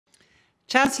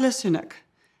Chancellor Sunak,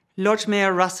 Lord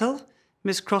Mayor Russell,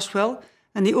 Ms. Croswell,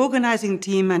 and the organising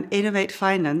team and Innovate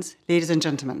Finance, ladies and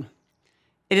gentlemen.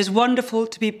 It is wonderful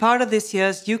to be part of this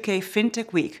year's UK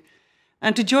Fintech Week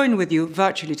and to join with you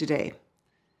virtually today.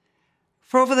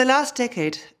 For over the last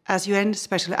decade, as UN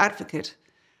Special Advocate,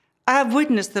 I have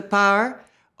witnessed the power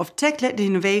of tech-led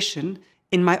innovation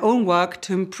in my own work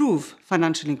to improve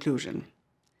financial inclusion.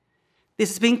 This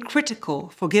has been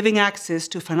critical for giving access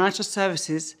to financial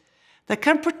services that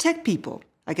can protect people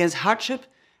against hardship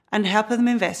and help them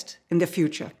invest in their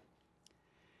future.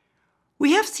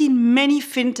 We have seen many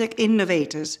fintech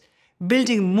innovators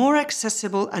building more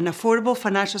accessible and affordable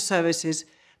financial services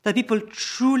that people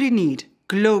truly need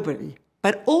globally,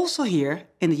 but also here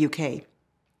in the UK.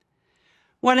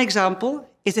 One example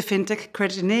is the fintech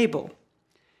Credit Enable.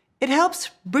 It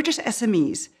helps British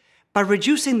SMEs by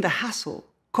reducing the hassle,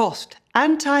 cost,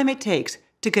 and time it takes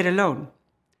to get a loan.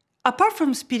 Apart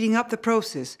from speeding up the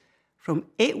process from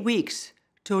 8 weeks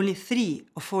to only 3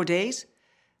 or 4 days,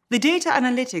 the data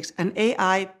analytics and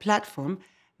AI platform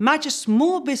matches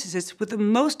small businesses with the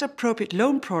most appropriate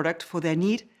loan product for their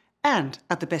need and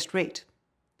at the best rate.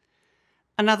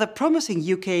 Another promising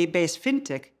UK-based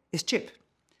fintech is Chip.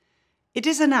 It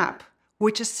is an app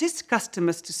which assists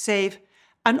customers to save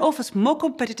and offers more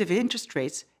competitive interest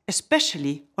rates,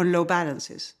 especially on low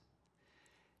balances.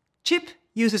 Chip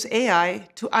uses AI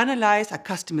to analyze a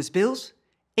customer's bills,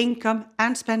 income,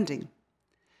 and spending.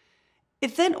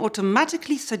 It then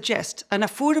automatically suggests an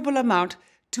affordable amount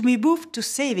to be moved to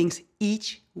savings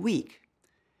each week.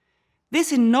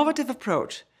 This innovative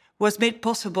approach was made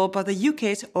possible by the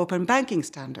UK's Open Banking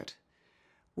Standard,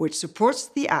 which supports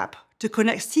the app to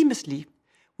connect seamlessly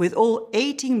with all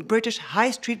 18 British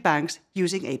high street banks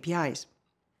using APIs.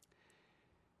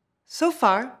 So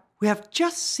far, we have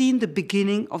just seen the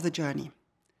beginning of the journey.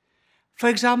 For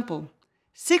example,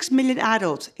 6 million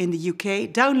adults in the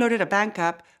UK downloaded a bank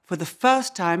app for the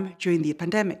first time during the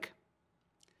pandemic.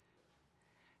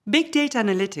 Big data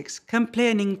analytics can play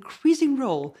an increasing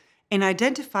role in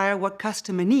identifying what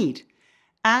customers need,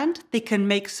 and they can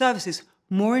make services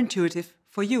more intuitive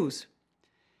for use.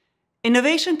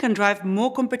 Innovation can drive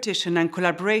more competition and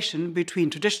collaboration between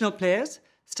traditional players,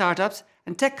 startups,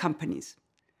 and tech companies.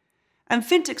 And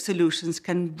fintech solutions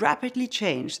can rapidly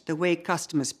change the way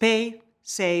customers pay,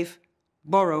 save,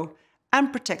 borrow,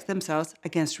 and protect themselves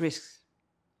against risks.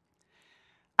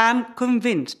 I'm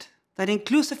convinced that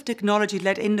inclusive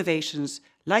technology-led innovations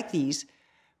like these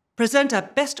present our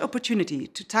best opportunity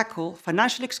to tackle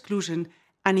financial exclusion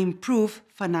and improve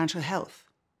financial health.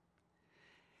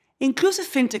 Inclusive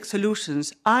fintech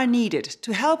solutions are needed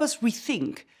to help us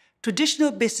rethink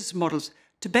traditional business models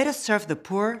to better serve the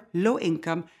poor,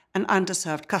 low-income, and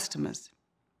underserved customers.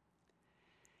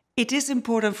 It is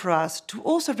important for us to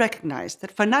also recognize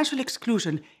that financial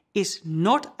exclusion is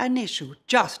not an issue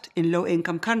just in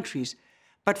low-income countries,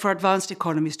 but for advanced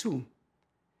economies too.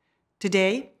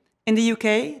 Today, in the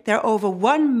UK, there are over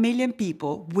 1 million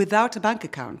people without a bank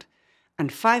account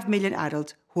and 5 million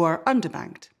adults who are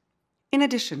underbanked. In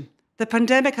addition, the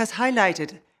pandemic has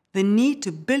highlighted the need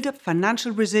to build up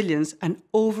financial resilience and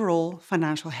overall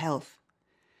financial health.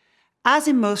 As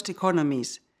in most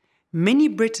economies, many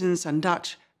Britons and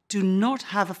Dutch do not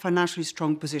have a financially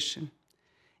strong position.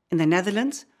 In the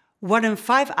Netherlands, 1 in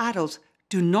 5 adults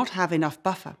do not have enough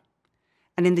buffer.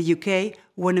 And in the UK,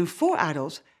 1 in 4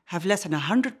 adults have less than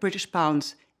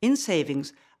 £100 in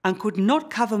savings and could not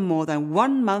cover more than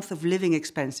 1 month of living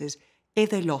expenses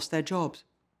if they lost their jobs.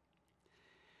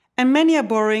 And many are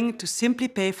borrowing to simply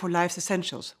pay for life's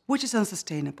essentials, which is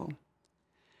unsustainable.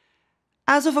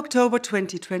 As of October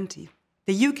 2020,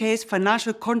 the UK's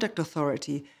Financial Conduct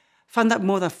Authority found that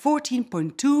more than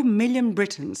 14.2 million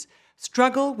Britons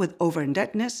struggle with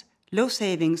over-indebtedness, low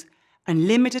savings, and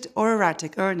limited or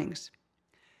erratic earnings.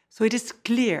 So it is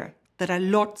clear that a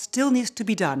lot still needs to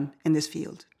be done in this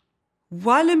field.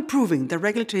 While improving the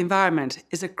regulatory environment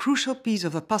is a crucial piece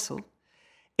of the puzzle,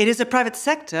 it is the private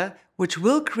sector which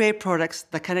will create products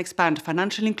that can expand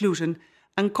financial inclusion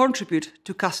and contribute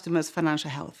to customers' financial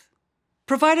health.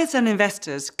 Providers and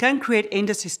investors can create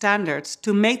industry standards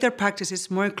to make their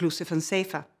practices more inclusive and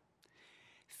safer.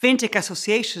 Fintech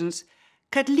associations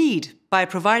can lead by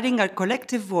providing a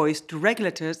collective voice to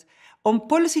regulators on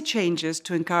policy changes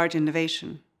to encourage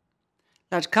innovation.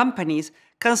 Large companies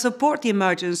can support the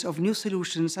emergence of new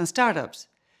solutions and startups.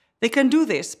 They can do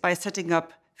this by setting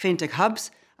up fintech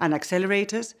hubs and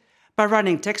accelerators, by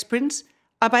running tech sprints,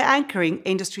 and by anchoring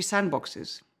industry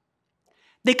sandboxes.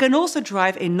 They can also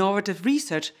drive innovative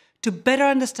research to better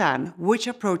understand which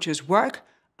approaches work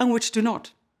and which do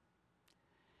not.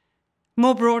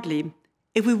 More broadly,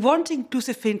 if we want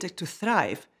inclusive fintech to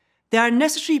thrive, there are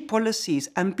necessary policies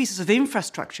and pieces of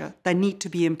infrastructure that need to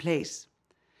be in place.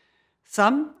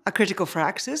 Some are critical for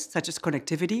access, such as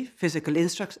connectivity, physical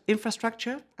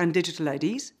infrastructure, and digital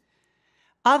IDs.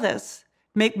 Others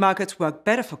make markets work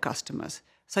better for customers,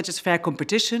 such as fair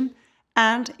competition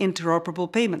and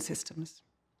interoperable payment systems.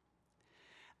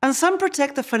 And some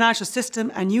protect the financial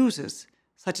system and users,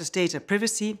 such as data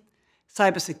privacy,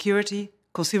 cybersecurity,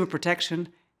 consumer protection,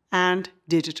 and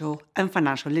digital and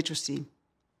financial literacy.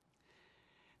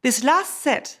 This last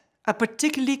set are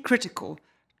particularly critical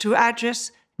to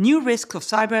address new risks of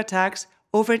cyber attacks,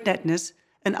 over-indebtedness,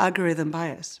 and algorithm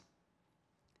bias.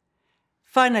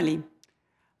 Finally,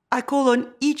 I call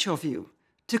on each of you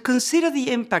to consider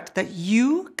the impact that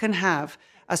you can have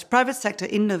as private sector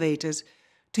innovators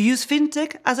to use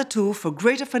fintech as a tool for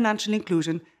greater financial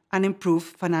inclusion and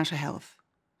improved financial health.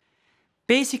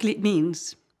 Basically, it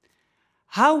means,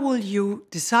 how will you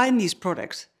design these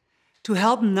products to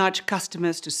help nudge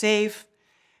customers to save,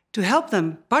 to help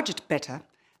them budget better,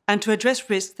 and to address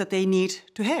risks that they need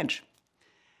to hedge?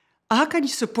 How can you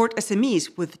support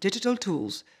SMEs with digital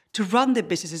tools to run their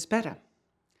businesses better?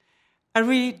 I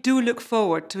really do look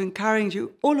forward to encouraging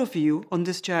all of you on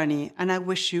this journey, and I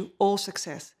wish you all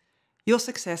success. Your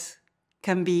success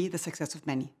can be the success of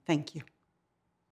many. Thank you.